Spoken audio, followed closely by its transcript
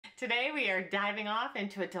Today we are diving off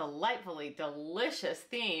into a delightfully delicious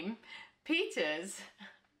theme, peaches.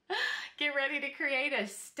 Get ready to create a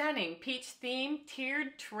stunning peach-themed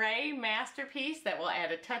tiered tray masterpiece that will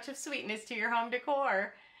add a touch of sweetness to your home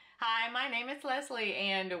decor. Hi, my name is Leslie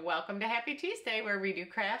and welcome to Happy Tuesday, where we do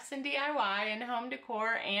crafts and DIY and home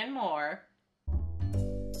decor and more.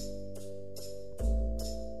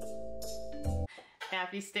 Now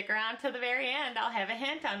if you stick around to the very end, I'll have a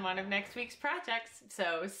hint on one of next week's projects.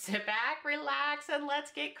 So sit back, relax, and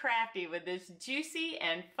let's get crafty with this juicy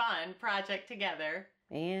and fun project together.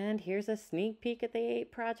 And here's a sneak peek at the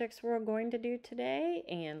 8 projects we're going to do today.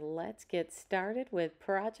 And let's get started with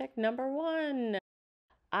project number 1.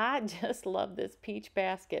 I just love this peach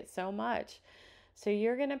basket so much. So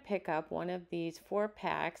you're going to pick up one of these 4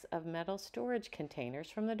 packs of metal storage containers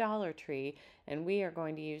from the Dollar Tree, and we are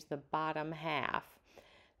going to use the bottom half.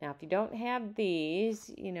 Now, if you don't have these,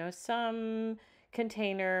 some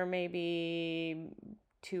container, maybe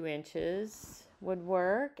 2 inches would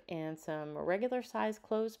work, and some regular size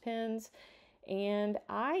clothespins. And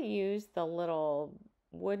I use the little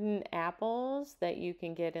wooden apples that you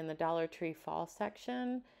can get in the Dollar Tree fall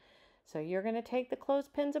section. So you're going to take the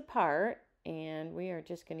clothespins apart, and we are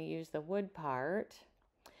just going to use the wood part.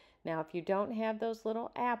 Now, if you don't have those little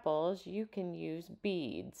apples, you can use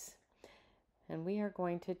beads. And we are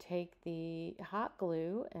going to take the hot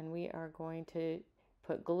glue and we are going to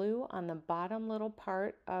put glue on the bottom little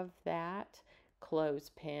part of that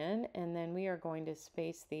clothespin, and then we are going to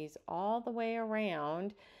space these all the way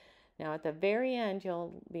around. Now at the very end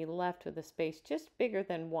you'll be left with a space just bigger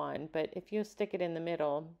than 1, but if you stick it in the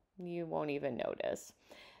middle you won't even notice.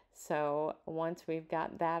 So once we've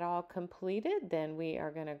got that all completed, then we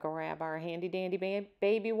are going to grab our handy dandy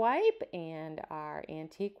baby wipe and our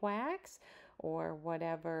antique wax, or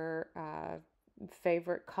whatever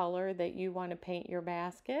favorite color that you want to paint your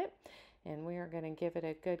basket, and we are going to give it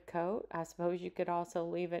a good coat. I suppose you could also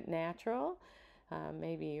leave it natural,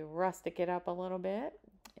 maybe rustic it up a little bit.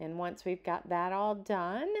 And once we've got that all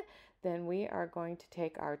done, then we are going to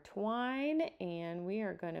take our twine and we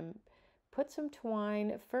are going to put some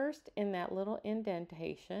twine first in that little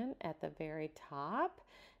indentation at the very top,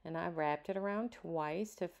 and I wrapped it around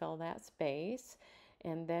twice to fill that space.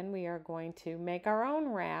 And then we are going to make our own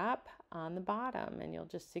wrap on the bottom, and you'll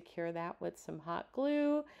just secure that with some hot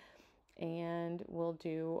glue, and we'll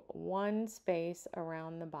do 1 space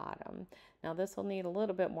around the bottom. Now this will need a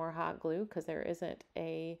little bit more hot glue because there isn't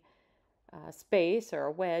a space or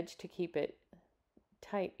a wedge to keep it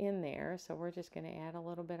tight in there, so we're just going to add a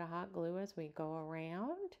little bit of hot glue as we go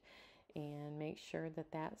around and make sure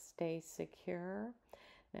that that stays secure.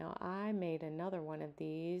 Now I made another one of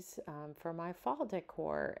these for my fall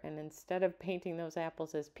decor, and instead of painting those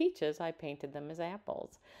apples as peaches, I painted them as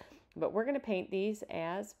apples. But we're going to paint these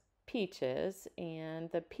as peaches, and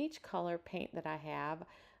the peach color paint that I have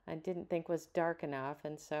I didn't think was dark enough,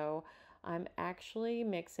 and so I'm actually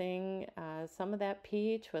mixing some of that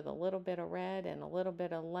peach with a little bit of red and a little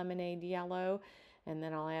bit of lemonade yellow, and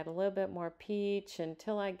then I'll add a little bit more peach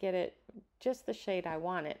until I get it just the shade I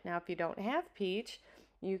want it. Now if you don't have peach,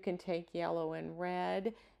 you can take yellow and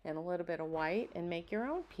red and a little bit of white and make your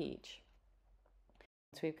own peach.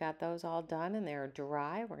 Once we've got those all done and they're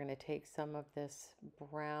dry, we're going to take some of this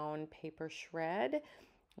brown paper shred,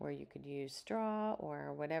 or you could use straw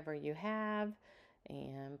or whatever you have,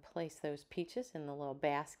 and place those peaches in the little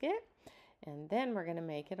basket. And then we're going to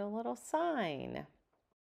make it a little sign.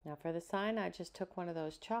 Now for the sign, I just took one of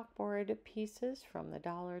those chalkboard pieces from the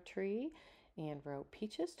Dollar Tree and wrote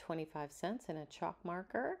peaches 25 cents in a chalk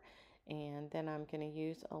marker, and then I'm going to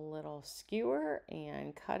use a little skewer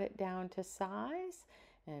and cut it down to size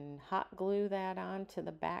and hot glue that onto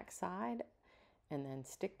the back side and then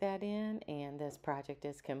stick that in, and this project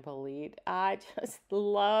is complete. I just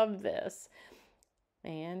love this.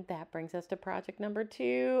 And that brings us to project number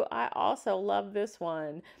 2. I also love this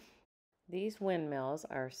one. These windmills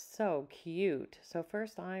are so cute. So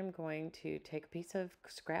first I'm going to take a piece of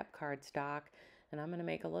scrap cardstock and I'm going to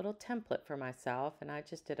make a little template for myself, and I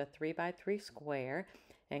just did a 3x3 square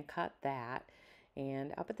and cut that.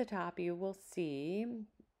 And up at the top you will see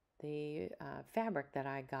the fabric that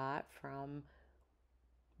I got from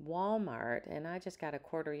Walmart, and I just got a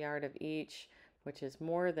 1/4 yard of each, which is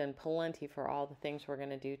more than plenty for all the things we're going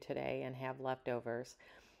to do today and have leftovers.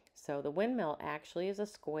 So the windmill actually is a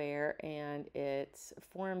square, and it's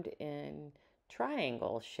formed in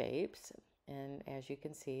triangle shapes, and as you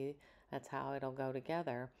can see, that's how it'll go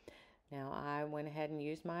together. Now I went ahead and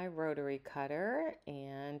used my rotary cutter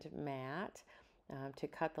and mat to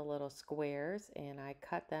cut the little squares, and I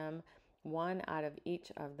cut them 1 out of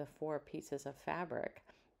each of the 4 pieces of fabric.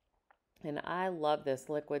 And I love this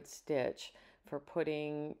liquid stitch for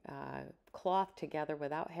putting cloth together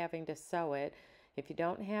without having to sew it. If you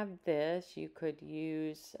don't have this, you could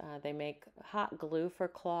use, they make hot glue for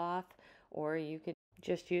cloth, or you could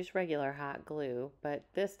just use regular hot glue, but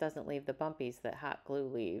this doesn't leave the bumpies that hot glue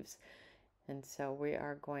leaves. And so we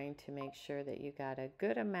are going to make sure that you got a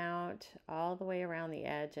good amount all the way around the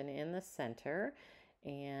edge and in the center,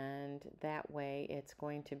 and that way it's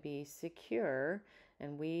going to be secure.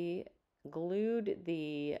 And we glued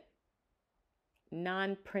the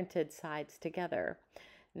non-printed sides together.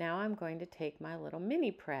 Now I'm going to take my little mini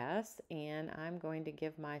press and I'm going to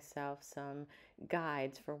give myself some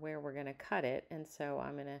guides for where we're going to cut it. And so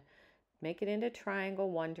I'm going to make it into a triangle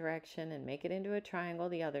one direction and make it into a triangle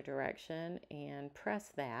the other direction and press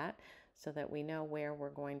that so that we know where we're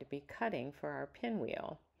going to be cutting for our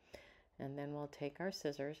pinwheel. And then we'll take our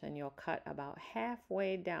scissors and you'll cut about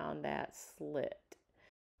halfway down that slit.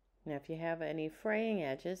 Now if you have any fraying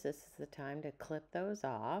edges, this is the time to clip those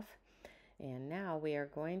off. And now we are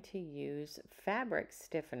going to use fabric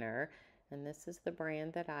stiffener, and this is the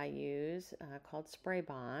brand that I use called Spray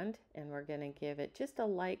Bond, and we're going to give it just a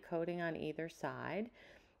light coating on either side,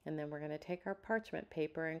 and then we're going to take our parchment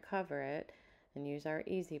paper and cover it and use our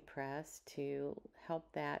easy press to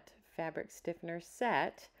help that fabric stiffener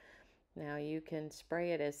set. Now you can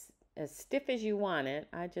spray it as stiff as you want it.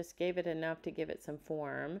 I just gave it enough to give it some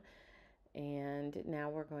form. And now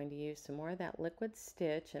we're going to use some more of that liquid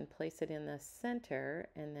stitch and place it in the center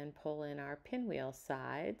and then pull in our pinwheel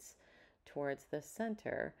sides towards the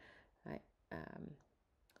center. I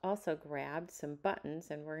also grabbed some buttons,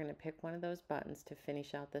 and we're going to pick one of those buttons to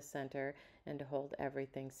finish out the center and to hold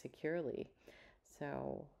everything securely.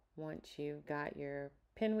 So once you've got your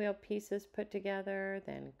pinwheel pieces put together,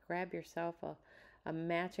 then grab yourself a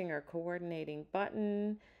matching or coordinating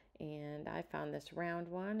button. And I found this round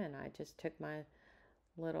one, and I just took my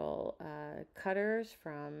little cutters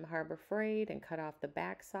from Harbor Freight and cut off the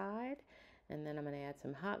back side. And then I'm going to add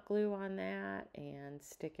some hot glue on that and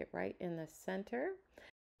stick it right in the center.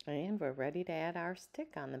 And we're ready to add our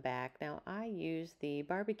stick on the back. Now I use the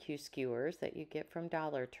barbecue skewers that you get from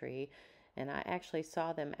Dollar Tree, and I actually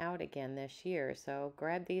saw them out again this year. So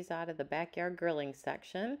grab these out of the backyard grilling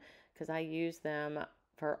section because I use them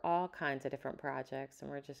for all kinds of different projects.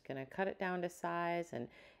 And we're just going to cut it down to size and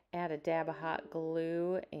add a dab of hot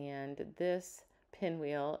glue, and this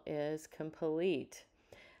pinwheel is complete.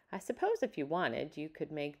 I suppose if you wanted, you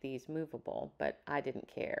could make these movable, but I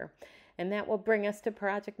didn't care. And that will bring us to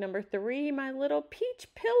project number 3, my little peach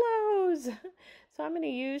pillows. So I'm going to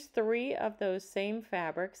use 3 of those same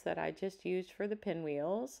fabrics that I just used for the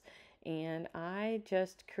pinwheels, and I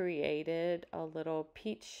just created a little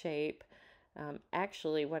peach shape.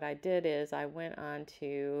 Actually, what I did is I went on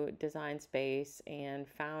to Design Space and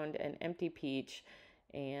found an empty peach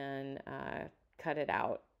and cut it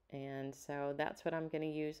out. And so that's what I'm going to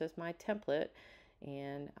use as my template.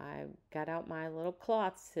 And I got out my little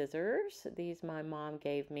cloth scissors. These my mom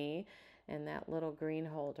gave me, and that little green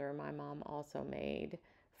holder my mom also made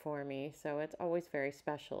for me. So it's always very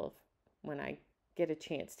special when I get a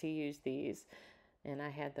chance to use these. And I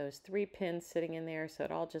had those 3 pins sitting in there, so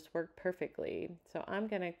it all just worked perfectly. So I'm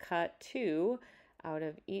going to cut 2 out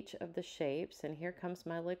of each of the shapes, and here comes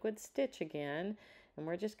my liquid stitch again. And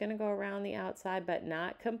we're just going to go around the outside, but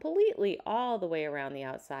not completely all the way around the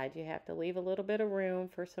outside. You have to leave a little bit of room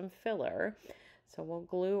for some filler. So we'll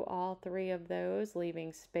glue all 3 of those,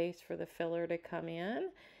 leaving space for the filler to come in.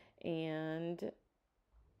 And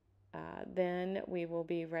then we will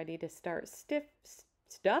be ready to start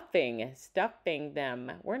stuffing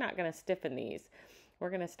them. We're not going to stiffen these.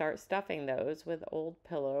 We're going to start stuffing those with old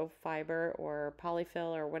pillow fiber or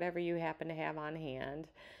polyfill or whatever you happen to have on hand.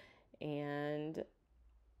 And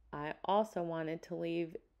I also wanted to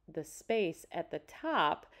leave the space at the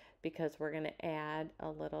top because we're going to add a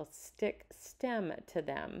little stick stem to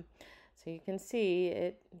them. So you can see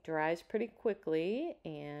it dries pretty quickly,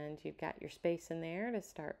 and you've got your space in there to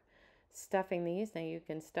start stuffing these. Now you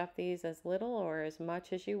can stuff these as little or as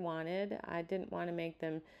much as you wanted. I didn't want to make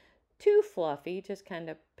them too fluffy, just kind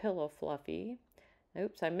of pillow fluffy.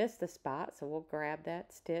 Oops, I missed a spot, so we'll grab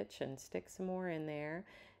that stitch and stick some more in there.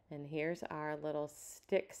 And here's our little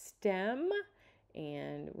stick stem,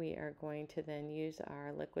 and we are going to then use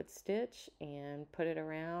our liquid stitch and put it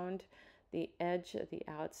around the edge of the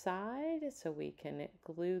outside so we can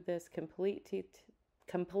glue this completely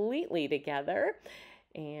together.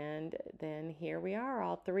 And then here we are,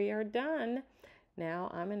 all 3 are done.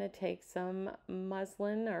 Now I'm going to take some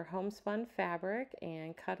muslin or homespun fabric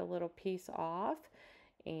and cut a little piece off,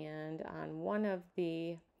 and on one of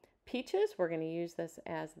the peaches. We're going to use this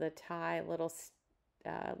as the tie little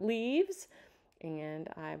leaves. And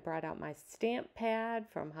I brought out my stamp pad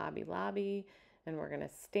from Hobby Lobby, and we're going to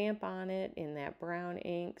stamp on it in that brown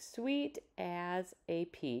ink, sweet as a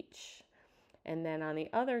peach. And then on the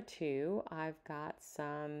other two, I've got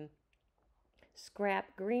some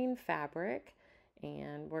scrap green fabric,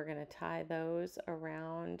 and we're going to tie those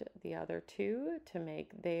around the other two to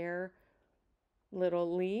make their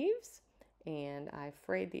little leaves. And I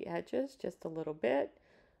frayed the edges just a little bit,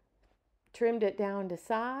 trimmed it down to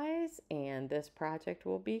size, and this project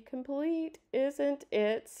will be complete. Isn't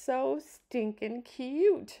it so stinking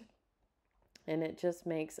cute? And it just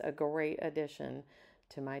makes a great addition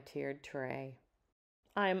to my tiered tray.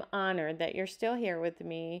 I'm honored that you're still here with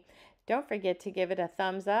me. Don't forget to give it a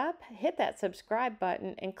thumbs up, hit that subscribe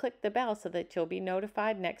button, and click the bell so that you'll be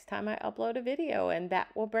notified next time I upload a video, and that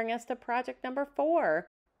will bring us to project number 4.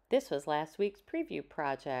 This was last week's preview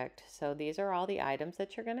project, so these are all the items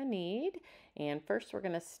that you're going to need. And first we're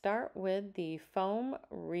going to start with the foam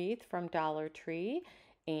wreath from Dollar Tree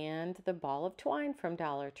and the ball of twine from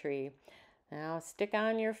Dollar Tree. Now stick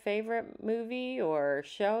on your favorite movie or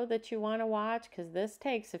show that you want to watch, because this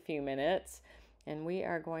takes a few minutes. And we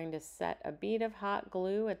are going to set a bead of hot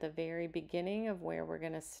glue at the very beginning of where we're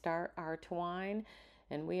going to start our twine.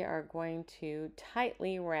 And we are going to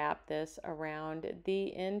tightly wrap this around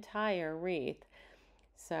the entire wreath.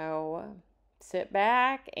 So sit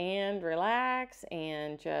back and relax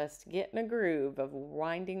and just get in a groove of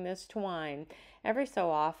winding this twine. Every so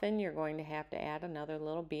often you're going to have to add another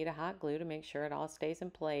little bead of hot glue to make sure it all stays in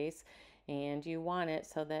place, and you want it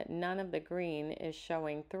so that none of the green is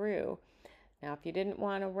showing through. Now if you didn't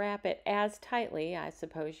want to wrap it as tightly, I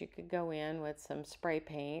suppose you could go in with some spray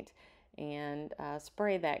paint and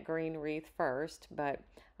spray that green wreath first, but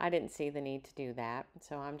I didn't see the need to do that.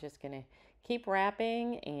 So I'm just going to keep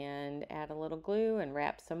wrapping and add a little glue and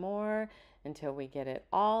wrap some more until we get it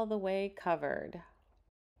all the way covered.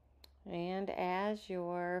 And as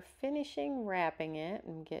you're finishing wrapping it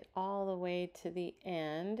and get all the way to the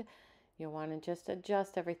end, you'll want to just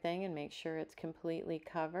adjust everything and make sure it's completely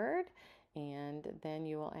covered. And then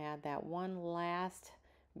you will add that one last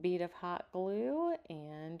bead of hot glue,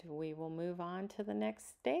 and we will move on to the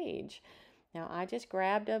next stage. Now I just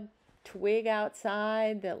grabbed a twig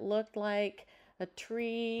outside that looked like a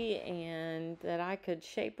tree and that I could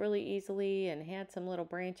shape really easily, and had some little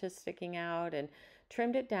branches sticking out, and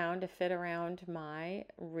trimmed it down to fit around my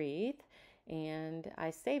wreath. And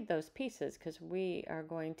I saved those pieces because we are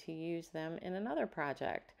going to use them in another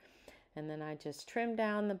project. And then I just trimmed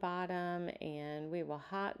down the bottom, and we will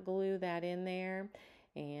hot glue that in there.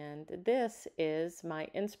 And this is my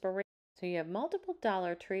inspiration. So you have multiple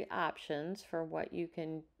Dollar Tree options for what you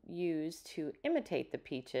can use to imitate the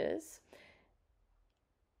peaches.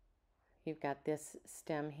 You've got this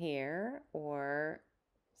stem here, or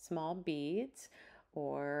small beads,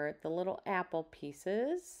 or the little apple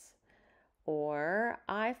pieces, or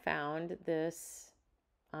I found this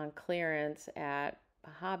on clearance at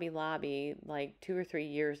Hobby Lobby like 2 or 3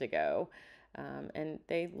 years ago. And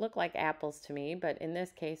they look like apples to me, but in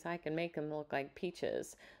this case I can make them look like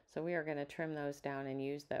peaches. So we are going to trim those down and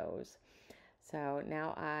use those. So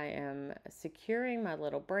now I am securing my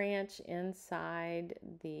little branch inside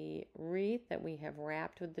the wreath that we have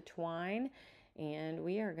wrapped with the twine, and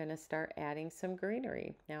we are going to start adding some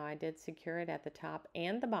greenery. Now I did secure it at the top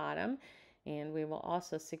and the bottom, and we will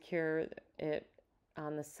also secure it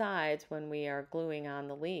on the sides when we are gluing on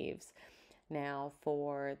the leaves. Now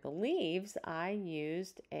for the leaves, I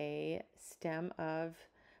used a stem of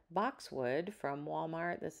boxwood from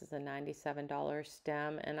Walmart. This is a $97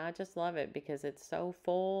 stem, and I just love it because it's so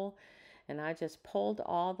full. And I just pulled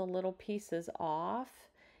all the little pieces off,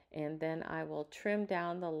 and then I will trim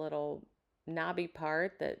down the little knobby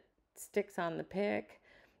part that sticks on the pick,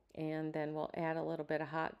 and then we'll add a little bit of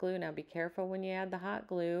hot glue. Now be careful when you add the hot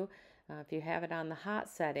glue. If you have it on the hot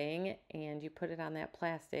setting and you put it on that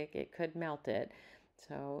plastic, it could melt it.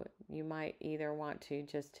 So you might either want to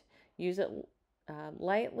just use it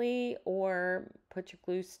lightly, or put your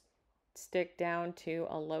glue stick down to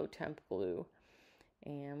a low temp glue.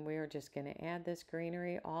 And we're just going to add this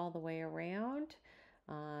greenery all the way around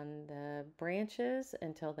on the branches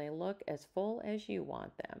until they look as full as you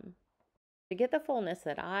want them. To get the fullness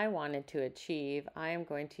that I wanted to achieve, I am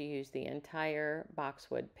going to use the entire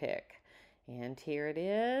boxwood pick. And here it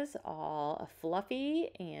is, all fluffy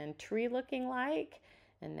and tree looking like.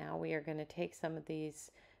 And now we are going to take some of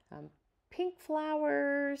these pink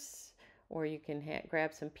flowers, or you can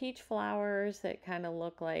grab some peach flowers that kind of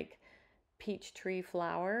look like peach tree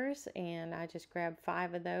flowers. And I just grabbed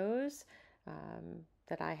 5 of those.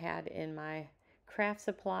 that I had in my craft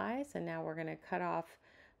supplies, and now we're going to cut off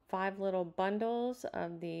 5 little bundles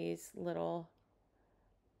of these little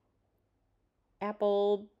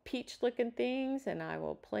apple peach looking things, and I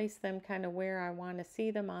will place them kind of where I want to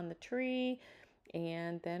see them on the tree,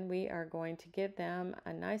 and then we are going to give them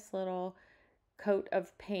a nice little coat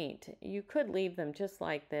of paint. You could leave them just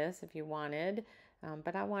like this if you wanted,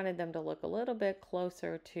 but I wanted them to look a little bit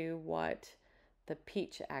closer to what the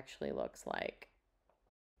peach actually looks like.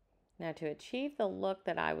 Now, to achieve the look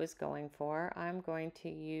that I was going for, I'm going to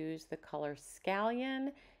use the color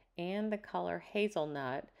Scallion and the color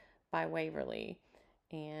Hazelnut by Waverly.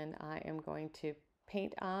 And I am going to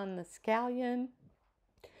paint on the Scallion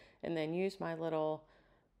and then use my little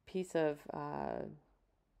piece of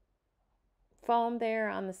foam there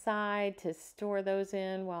on the side to store those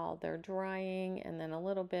in while they're drying, and then a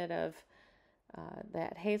little bit of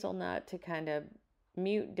that hazelnut to kind of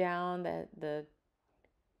mute down the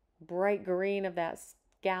bright green of that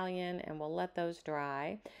scallion, and we'll let those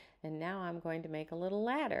dry. And now I'm going to make a little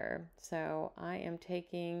ladder. So I am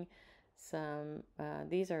taking some,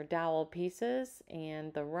 these are dowel pieces,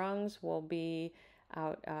 and the rungs will be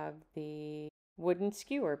out of the wooden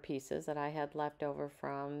skewer pieces that I had left over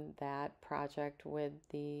from that project with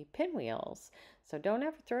the pinwheels. So don't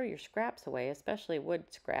ever throw your scraps away, especially wood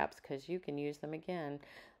scraps, because you can use them again.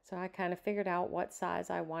 So I kind of figured out what size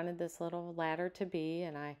I wanted this little ladder to be,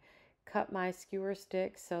 and I cut my skewer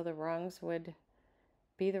sticks so the rungs would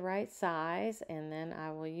be the right size, and then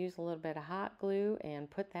I will use a little bit of hot glue and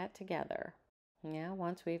put that together. Now,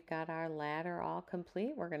 once we've got our ladder all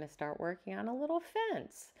complete, we're going to start working on a little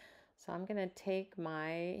fence. So I'm going to take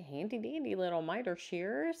my handy dandy little miter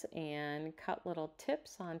shears and cut little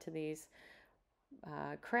tips onto these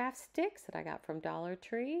craft sticks that I got from Dollar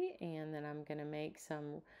Tree, and then I'm going to make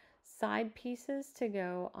some side pieces to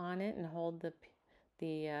go on it and hold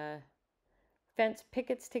the fence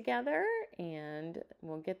pickets together, and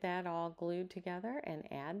we'll get that all glued together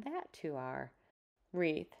and add that to our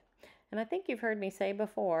wreath. And I think you've heard me say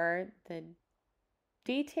before, the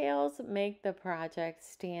details make the project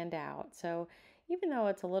stand out. So even though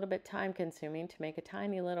it's a little bit time consuming to make a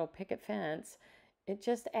tiny little picket fence, it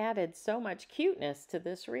just added so much cuteness to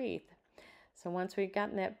this wreath. So once we've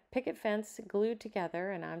gotten that picket fence glued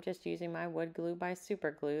together, and I'm just using my wood glue by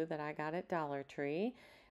Super Glue that I got at Dollar Tree,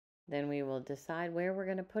 then we will decide where we're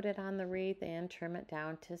going to put it on the wreath and trim it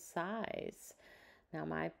down to size. Now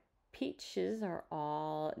my peaches are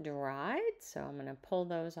all dried, so I'm going to pull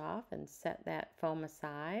those off and set that foam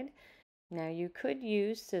aside. Now you could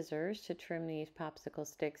use scissors to trim these popsicle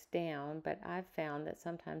sticks down, but I've found that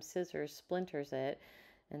sometimes scissors splinters it,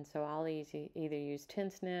 and so I'll either use tin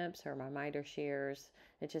snips or my miter shears.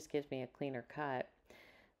 It just gives me a cleaner cut.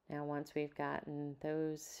 Now once we've gotten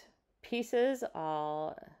those pieces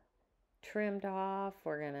all trimmed off,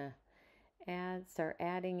 we're going to start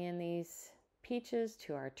adding in these peaches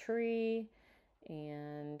to our tree,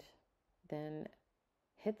 and then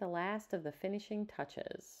hit the last of the finishing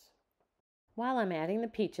touches. While I'm adding the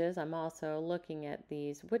peaches, I'm also looking at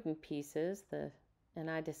these wooden pieces,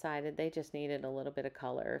 and I decided they just needed a little bit of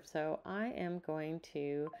color. So I am going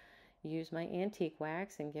to use my antique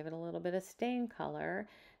wax and give it a little bit of stain color.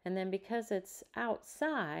 And then because it's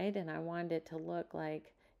outside and I wanted it to look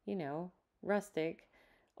like, you know, rustic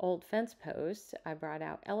old fence posts, I brought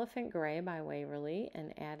out Elephant Gray by Waverly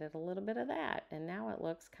and added a little bit of that. And now it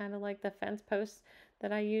looks kind of like the fence posts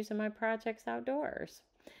that I use in my projects outdoors.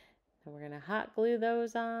 So we're going to hot glue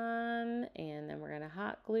those on, and then we're going to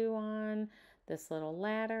hot glue on this little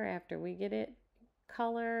ladder after we get it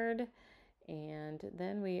colored. And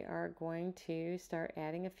then we are going to start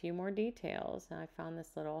adding a few more details. Now I found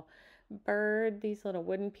this little bird. These little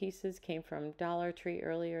wooden pieces came from Dollar Tree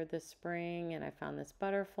earlier this spring, and I found this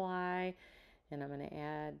butterfly, and I'm going to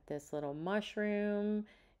add this little mushroom,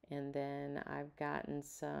 and then I've gotten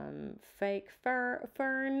some fake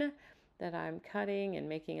fern that I'm cutting and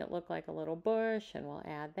making it look like a little bush, and we'll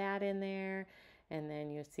add that in there. And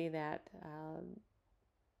then you'll see that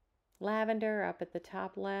lavender up at the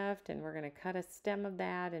top left, and we're going to cut a stem of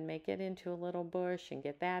that and make it into a little bush and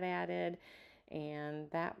get that added, and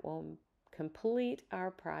that will complete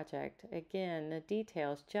our project. Again, the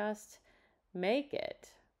details just make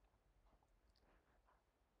it.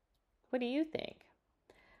 What do you think?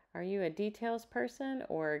 Are you a details person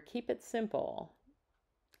or keep it simple?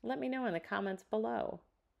 Let me know in the comments below.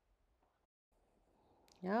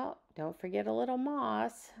 No, don't forget a little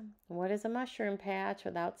moss. What is a mushroom patch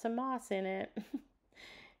without some moss in it?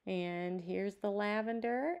 And here's the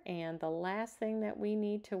lavender, and the last thing that we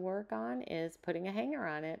need to work on is putting a hanger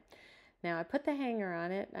on it. Now I put the hanger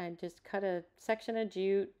on it. I just cut a section of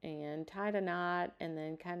jute and tied a knot and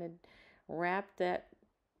then kind of wrapped that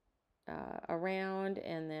around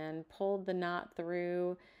and then pulled the knot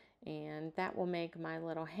through, and that will make my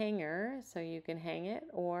little hanger so you can hang it,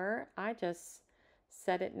 or I just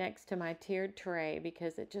set it next to my tiered tray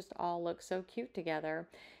because it just all looks so cute together.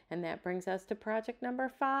 And that brings us to project number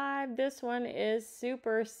 5. This one is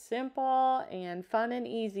super simple and fun and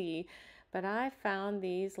easy, but I found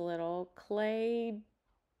these little clay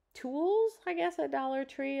tools, I guess, at Dollar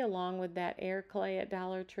Tree, along with that air clay at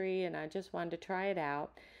Dollar Tree, and I just wanted to try it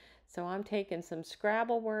out. So I'm taking some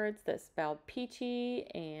Scrabble words that spell peachy,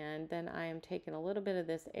 and then I am taking a little bit of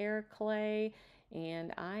this air clay,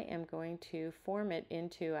 and I am going to form it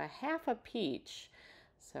into a half a peach.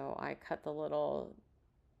 So I cut the little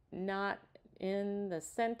knot in the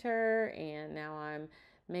center, and now I'm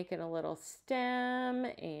making a little stem,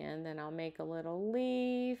 and then I'll make a little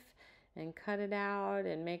leaf and cut it out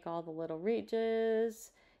and make all the little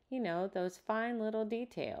ridges, you know, those fine little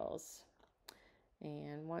details.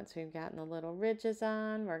 And once we've gotten the little ridges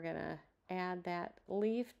on, we're going to add that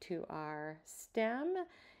leaf to our stem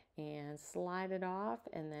and slide it off,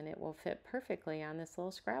 and then it will fit perfectly on this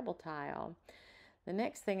little Scrabble tile. The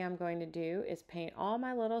next thing I'm going to do is paint all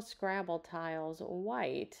my little Scrabble tiles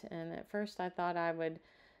white. And at first I thought I would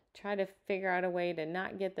try to figure out a way to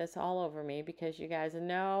not get this all over me, because you guys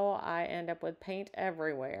know I end up with paint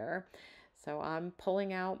everywhere. So I'm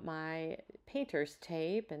pulling out my painter's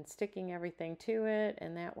tape and sticking everything to it,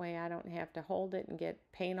 and that way I don't have to hold it and get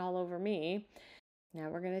paint all over me. Now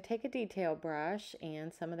we're going to take a detail brush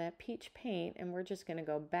and some of that peach paint, and we're just going to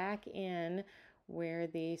go back in where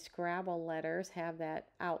the Scrabble letters have that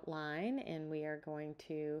outline, and we are going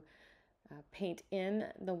to paint in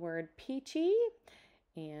the word peachy.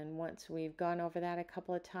 And once we've gone over that a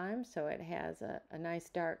couple of times so it has a nice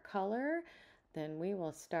dark color, then we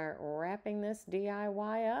will start wrapping this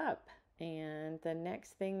DIY up. And the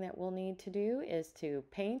next thing that we'll need to do is to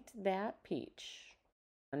paint that peach.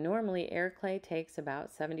 Normally air clay takes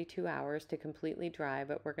about 72 hours to completely dry,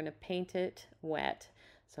 but we're going to paint it wet.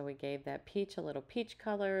 So we gave that peach a little peach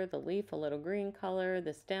color, the leaf a little green color,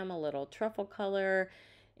 the stem a little truffle color,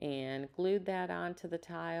 and glued that onto the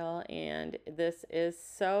tile, and this is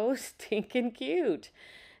so stinking cute.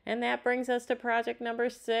 And that brings us to project number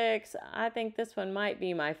 6. I think this one might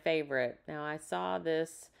be my favorite. Now I saw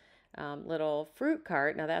this little fruit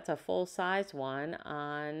cart, now that's a full-size one,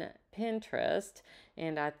 on Pinterest,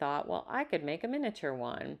 and I thought, well, I could make a miniature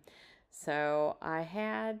one. So I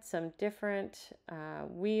had some different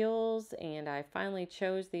wheels, and I finally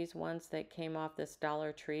chose these ones that came off this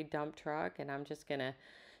Dollar Tree dump truck, and I'm just gonna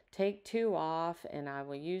take 2 off, and I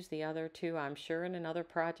will use the other 2, I'm sure, in another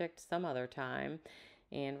project some other time.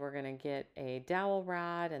 And we're going to get a dowel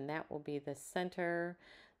rod, and that will be the center.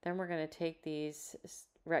 Then we're going to take these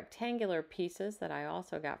rectangular pieces that I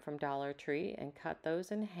also got from Dollar Tree and cut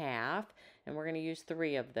those in half, and we're going to use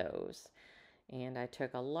 3 of those. And I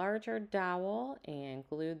took a larger dowel and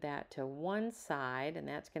glued that to one side, and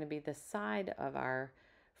that's going to be the side of our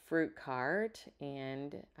fruit cart,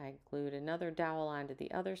 and I glued another dowel onto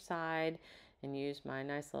the other side and used my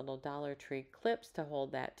nice little Dollar Tree clips to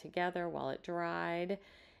hold that together while it dried.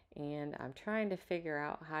 And I'm trying to figure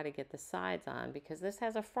out how to get the sides on, because this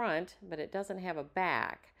has a front but it doesn't have a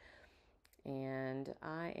back, and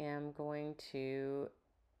I am going to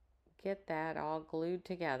get that all glued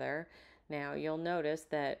together. Now you'll notice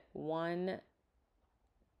that one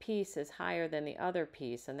piece is higher than the other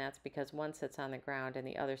piece, and that's because one sits on the ground and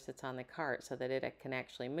the other sits on the cart so that it can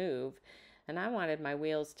actually move. And I wanted my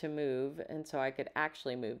wheels to move, and so I could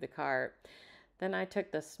actually move the cart. Then I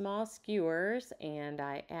took the small skewers and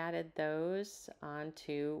I added those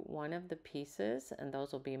onto one of the pieces, and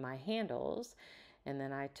those will be my handles. And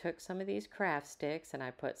then I took some of these craft sticks and I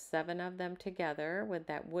put 7 of them together with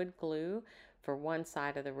that wood glue for one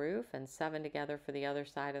side of the roof and 7 together for the other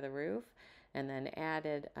side of the roof, and then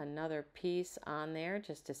added another piece on there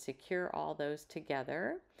just to secure all those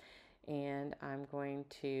together. And I'm going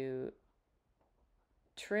to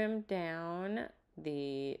trim down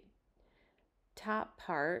the top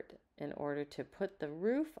part in order to put the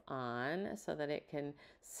roof on so that it can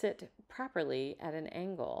sit properly at an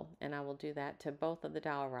angle, and I will do that to both of the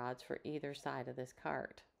dowel rods for either side of this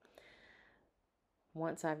cart.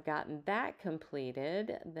 Once I've gotten that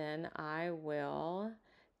completed, then I will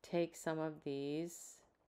take some of these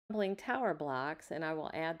crumbling tower blocks and I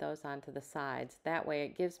will add those onto the sides. That way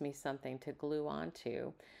it gives me something to glue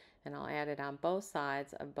onto, and I'll add it on both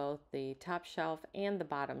sides of both the top shelf and the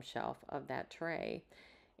bottom shelf of that tray.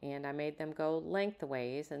 And I made them go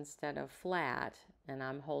lengthways instead of flat, and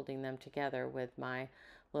I'm holding them together with my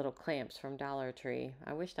little clamps from Dollar Tree.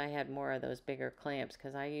 I wished I had more of those bigger clamps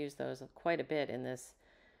because I use those quite a bit in this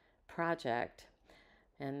project.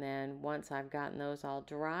 And then once I've gotten those all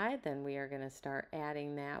dried, then we are going to start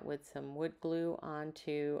adding that with some wood glue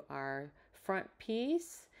onto our front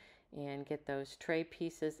piece and get those tray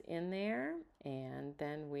pieces in there. And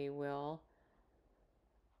then we will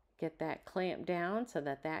get that clamped down so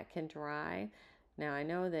that that can dry. Now I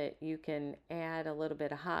know that you can add a little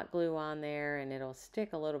bit of hot glue on there and it'll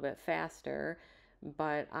stick a little bit faster,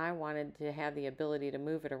 but I wanted to have the ability to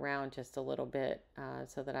move it around just a little bit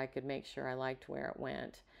so that I could make sure I liked where it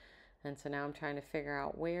went. And so now I'm trying to figure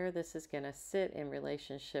out where this is going to sit in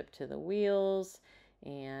relationship to the wheels.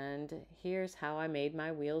 And here's how I made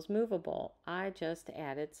my wheels movable. I just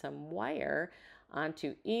added some wire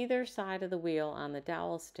onto either side of the wheel on the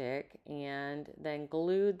dowel stick and then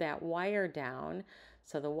glued that wire down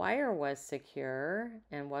so the wire was secure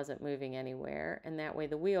and wasn't moving anywhere, and that way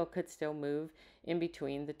the wheel could still move in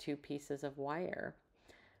between the two pieces of wire.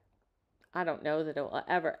 I don't know that it will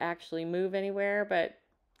ever actually move anywhere, but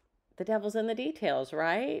the devil's in the details,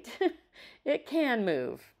 right? It can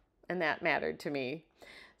move, and that mattered to me.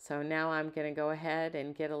 So now I'm going to go ahead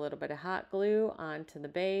and get a little bit of hot glue onto the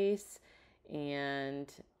base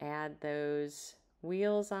and add those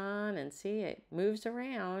wheels on, and see, it moves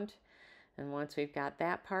around. And once we've got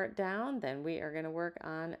that part down, then we are going to work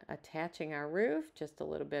on attaching our roof. Just a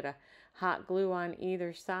little bit of hot glue on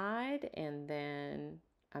either side, and then,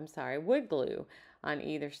 wood glue on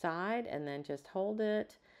either side, and then just hold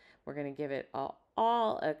it. We're going to give it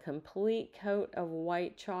all a complete coat of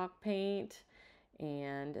white chalk paint,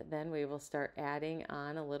 and then we will start adding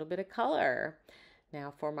on a little bit of color.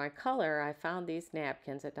 Now for my color, I found these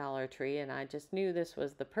napkins at Dollar Tree, and I just knew this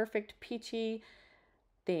was the perfect peachy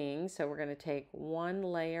thing. So we're going to take one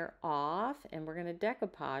layer off and we're going to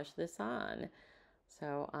decoupage this on.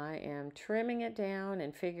 So I am trimming it down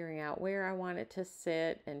and figuring out where I want it to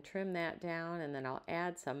sit and trim that down, and then I'll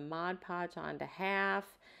add some Mod Podge onto half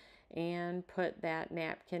and put that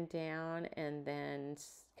napkin down and then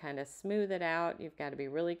kind of smooth it out. You've got to be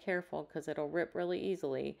really careful because it'll rip really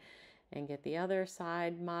easily. And get the other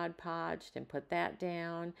side Mod Podged and put that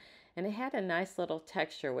down. And it had a nice little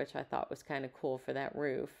texture, which I thought was kind of cool for that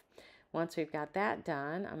roof. Once we've got that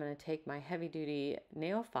done, I'm going to take my heavy duty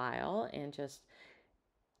nail file and just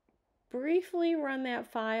briefly run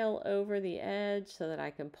that file over the edge so that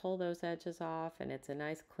I can pull those edges off and it's a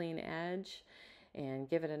nice clean edge, and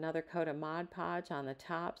give it another coat of Mod Podge on the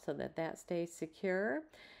top so that that stays secure.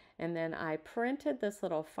 And then I printed this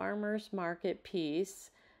little farmer's market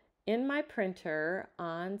piece in my printer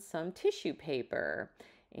on some tissue paper,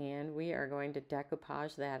 and we are going to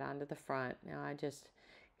decoupage that onto the front. Now I just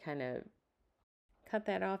kind of cut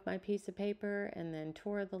that off my piece of paper and then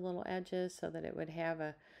tore the little edges so that it would have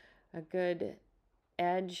a good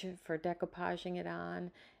edge for decoupaging it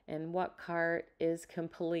on. And what cart is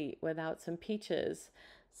complete without some peaches?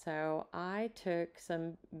 So I took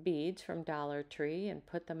some beads from Dollar Tree and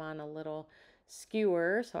put them on a little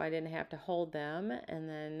skewer so I didn't have to hold them, and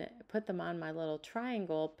then put them on my little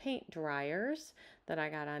triangle paint dryers that I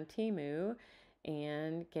got on Temu,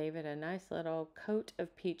 and gave it a nice little coat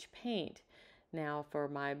of peach paint. Now for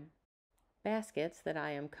my baskets that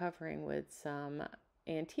I am covering with some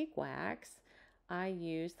antique wax, I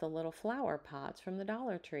use the little flower pots from the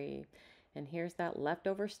Dollar Tree. And here's that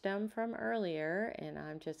leftover stem from earlier, and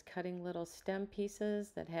I'm just cutting little stem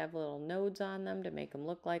pieces that have little nodes on them to make them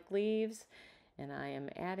look like leaves. And I am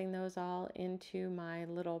adding those all into my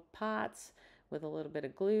little pots with a little bit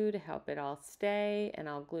of glue to help it all stay. And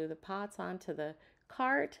I'll glue the pots onto the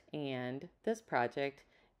cart, and this project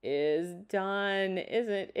is done.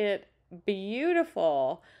 Isn't it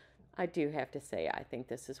beautiful? I do have to say, I think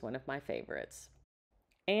this is one of my favorites.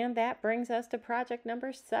 And that brings us to project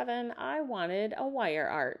number 7. I wanted a wire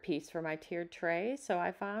art piece for my tiered tray, so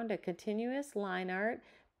I found a continuous line art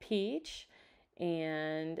peach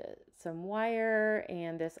and some wire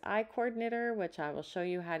and this I-cord knitter, which I will show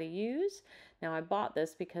you how to use. Now I bought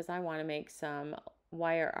this because I want to make some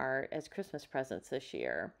wire art as Christmas presents this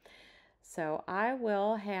year. So I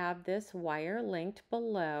will have this wire linked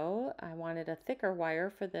below. I wanted a thicker wire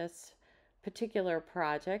for this particular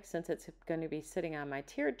project since it's going to be sitting on my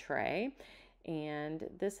tiered tray, and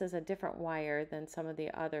this is a different wire than some of the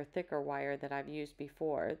other thicker wire that I've used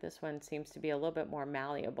before. This one seems to be a little bit more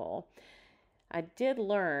malleable. I did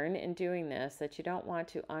learn in doing this that you don't want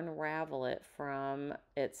to unravel it from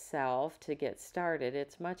itself to get started.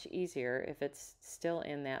 It's much easier if it's still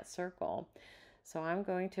in that circle. So I'm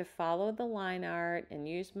going to follow the line art and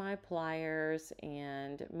use my pliers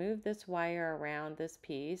and move this wire around this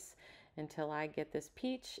piece until I get this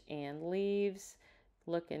peach and leaves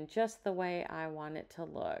looking just the way I want it to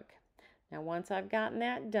look. Now once I've gotten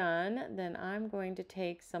that done, then I'm going to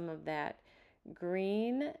take some of that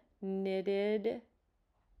green knitted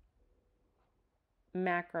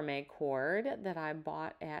macrame cord that I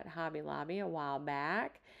bought at Hobby Lobby a while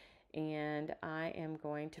back, and I am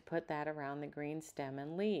going to put that around the green stem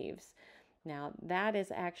and leaves. Now that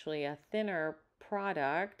is actually a thinner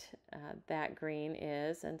product, that green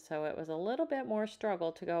is, and so it was a little bit more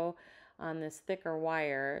struggle to go on this thicker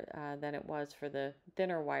wire than it was for the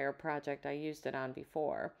thinner wire project I used it on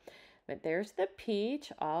before. But there's the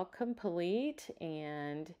peach all complete,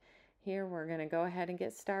 and here we're going to go ahead and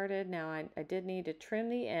get started. Now I did need to trim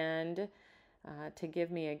the end to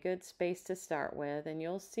give me a good space to start with, and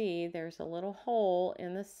you'll see there's a little hole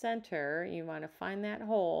in the center. You want to find that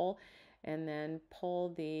hole and then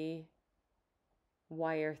pull the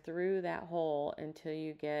wire through that hole until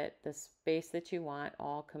you get the space that you want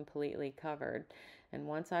all completely covered. And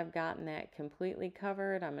once I've gotten that completely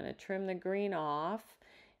covered, I'm going to trim the green off,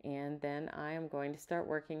 and then I am going to start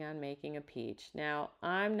working on making a peach. Now,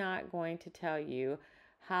 I'm not going to tell you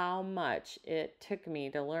how much it took me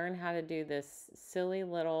to learn how to do this silly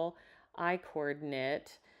little I-cord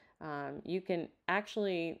knit. You can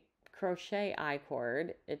actually crochet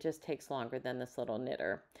I-cord. It just takes longer than this little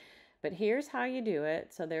knitter. But here's how you do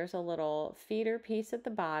it. So there's a little feeder piece at the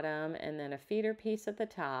bottom and then a feeder piece at the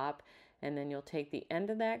top. And then you'll take the end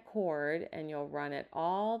of that cord and you'll run it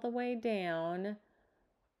all the way down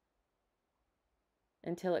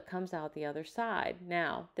until it comes out the other side.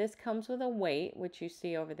 Now, this comes with a weight, which you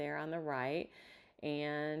see over there on the right.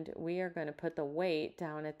 And we are going to put the weight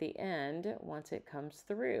down at the end once it comes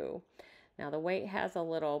through. Now the weight has a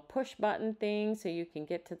little push button thing so you can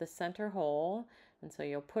get to the center hole. And so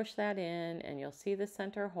you'll push that in and you'll see the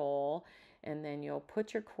center hole, and then you'll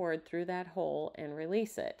put your cord through that hole and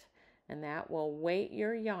release it. And that will weight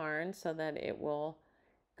your yarn so that it will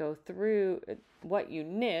go through, what you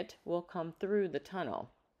knit will come through the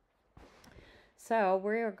tunnel. So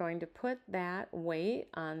we are going to put that weight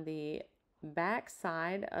on the back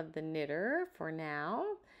side of the knitter for now.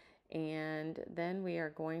 And then we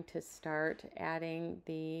are going to start adding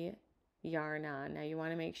the yarn on. Now you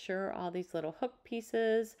want to make sure all these little hook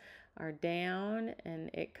pieces are down,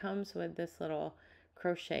 and it comes with this little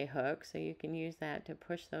crochet hook, so you can use that to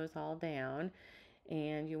push those all down.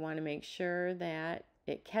 And you want to make sure that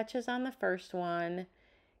it catches on the first one,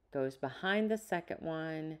 goes behind the second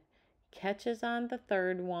one, catches on the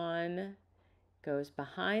third one, goes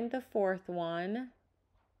behind the fourth one,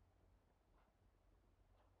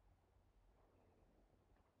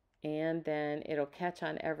 and then it'll catch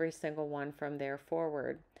on every single one from there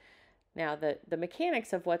forward. Now the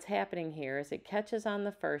mechanics of what's happening here is it catches on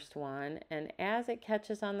the first one, and as it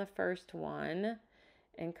catches on the first one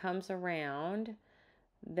and comes around,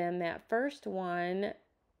 then that first one,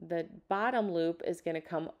 the bottom loop is going to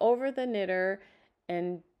come over the knitter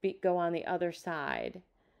and go on the other side.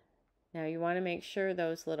 Now you want to make sure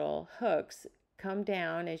those little hooks come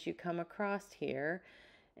down as you come across here,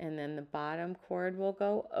 and then the bottom cord will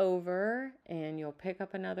go over and you'll pick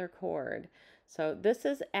up another cord. So this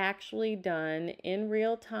is actually done in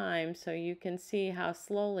real time, so you can see how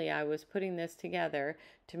slowly I was putting this together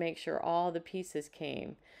to make sure all the pieces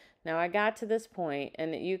came. Now I got to this point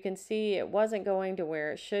and you can see it wasn't going to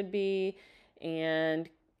where it should be, and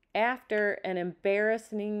after an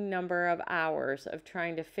embarrassing number of hours of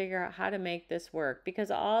trying to figure out how to make this work,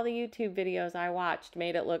 because all the YouTube videos I watched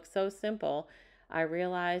made it look so simple, I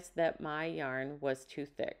realized that my yarn was too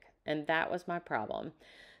thick, and that was my problem.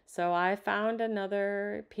 So I found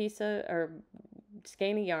another piece of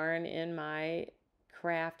skein of yarn in my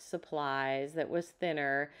craft supplies that was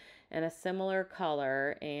thinner and a similar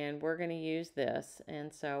color, and we're going to use this.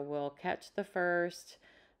 And so we'll catch the first,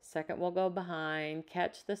 second will go behind,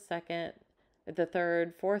 catch the second, the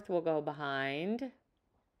third, fourth will go behind,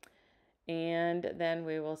 and then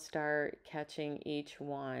we will start catching each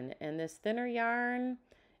one. And this thinner yarn,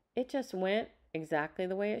 it just went exactly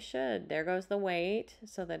the way it should. There goes the weight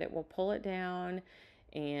so that it will pull it down.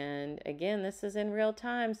 And again, this is in real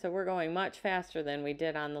time, so we're going much faster than we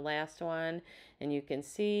did on the last one. And you can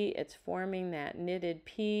see it's forming that knitted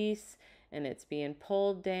piece and it's being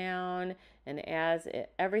pulled down. And as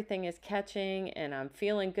everything is catching and I'm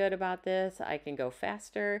feeling good about this, I can go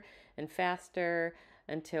faster and faster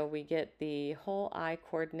until we get the whole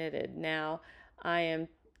I-cord knitted. Now I am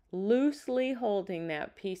loosely holding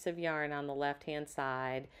that piece of yarn on the left hand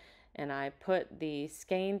side, and I put the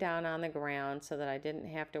skein down on the ground so that I didn't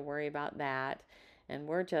have to worry about that. And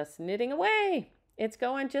we're just knitting away. It's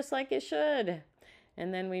going just like it should.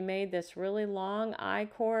 And then we made this really long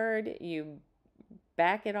I-cord. You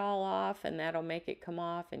back it all off and that'll make it come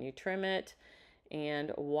off, and you trim it,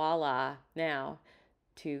 and voila. Now,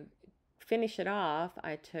 to finish it off,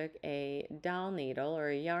 I took a dowel needle or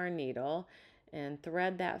a yarn needle and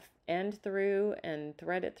thread that end through and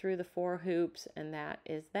thread it through the 4 hoops, and that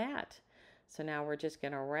is that. So now we're just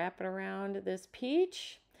going to wrap it around this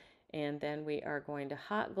peach, and then we are going to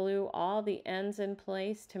hot glue all the ends in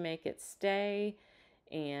place to make it stay,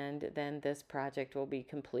 and then this project will be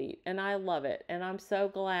complete. And I love it, and I'm so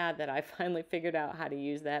glad that I finally figured out how to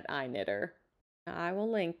use that eye knitter. I will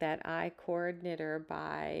link that I-cord knitter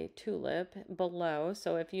by Tulip below,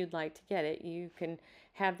 so if you'd like to get it, you can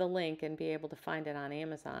have the link and be able to find it on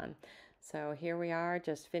Amazon. So here we are,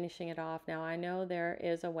 just finishing it off. Now I know there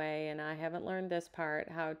is a way, and I haven't learned this part,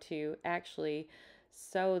 how to actually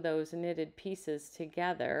sew those knitted pieces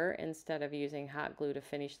together instead of using hot glue to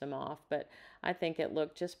finish them off, but I think it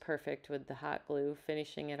looked just perfect with the hot glue,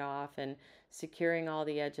 finishing it off and securing all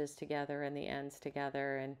the edges together and the ends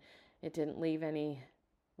together, and it didn't leave any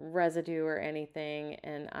residue or anything,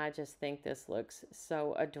 and I just think this looks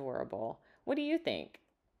so adorable. What do you think?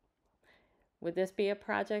 Would this be a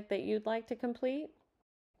project that you'd like to complete?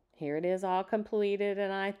 Here it is all completed,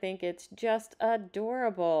 and I think it's just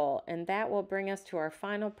adorable. And that will bring us to our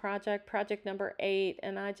final project, project number 8,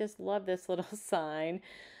 and I just love this little sign.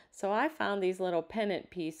 So I found these little pennant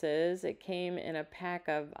pieces. It came in a pack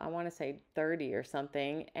of, I want to say 30 or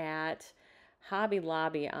something, at Hobby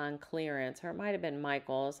Lobby on clearance, or it might have been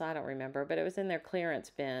Michael's, I don't remember, but it was in their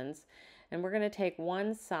clearance bins. And we're going to take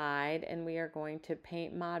one side and we are going to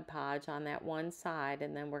paint Mod Podge on that one side,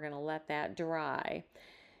 and then we're going to let that dry.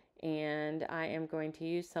 And I am going to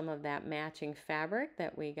use some of that matching fabric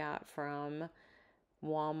that we got from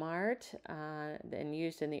Walmart and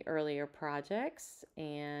used in the earlier projects.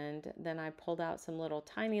 And then I pulled out some little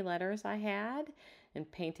tiny letters I had and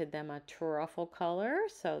painted them a truffle color,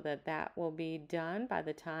 so that that will be done by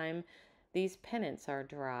the time these pennants are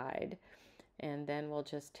dried. And then we'll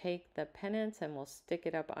just take the pennants and we'll stick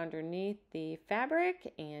it up underneath the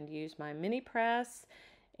fabric and use my mini press.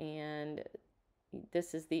 And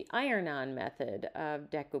this is the iron-on method of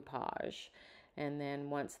decoupage. And then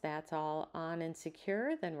once that's all on and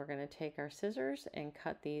secure, then we're going to take our scissors and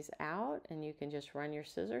cut these out, and you can just run your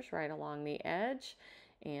scissors right along the edge,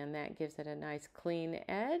 and that gives it a nice clean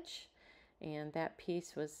edge. And that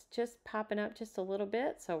piece was just popping up just a little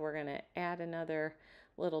bit, so we're going to add another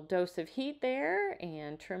little dose of heat there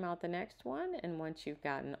and trim out the next one. And once you've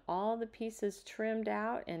gotten all the pieces trimmed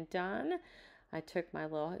out and done, I took my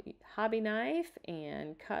little hobby knife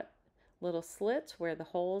and cut little slits where the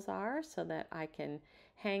holes are so that I can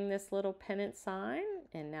hang this little pennant sign.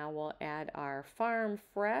 And now we'll add our Farm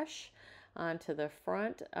Fresh onto the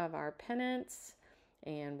front of our pennants,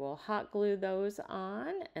 and we'll hot glue those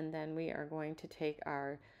on. And then we are going to take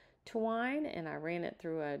our twine, and I ran it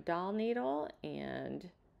through a dowel needle, and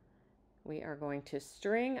we are going to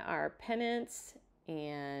string our pennants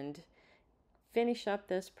and finish up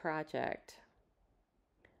this project.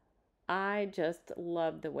 I just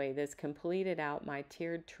love the way this completed out my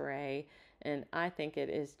tiered tray, and I think it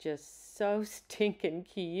is just so stinking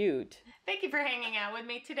cute. Thank you for hanging out with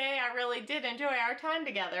me today. I really did enjoy our time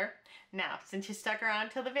together. Now, since you stuck around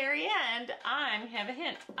till the very end, I have a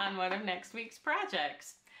hint on one of next week's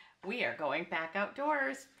projects. We are going back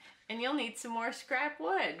outdoors, and you'll need some more scrap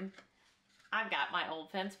wood. I've got my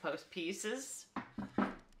old fence post pieces.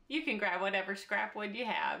 You can grab whatever scrap wood you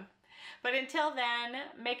have. But until then,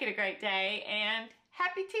 make it a great day, and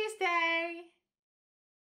happy Tuesday!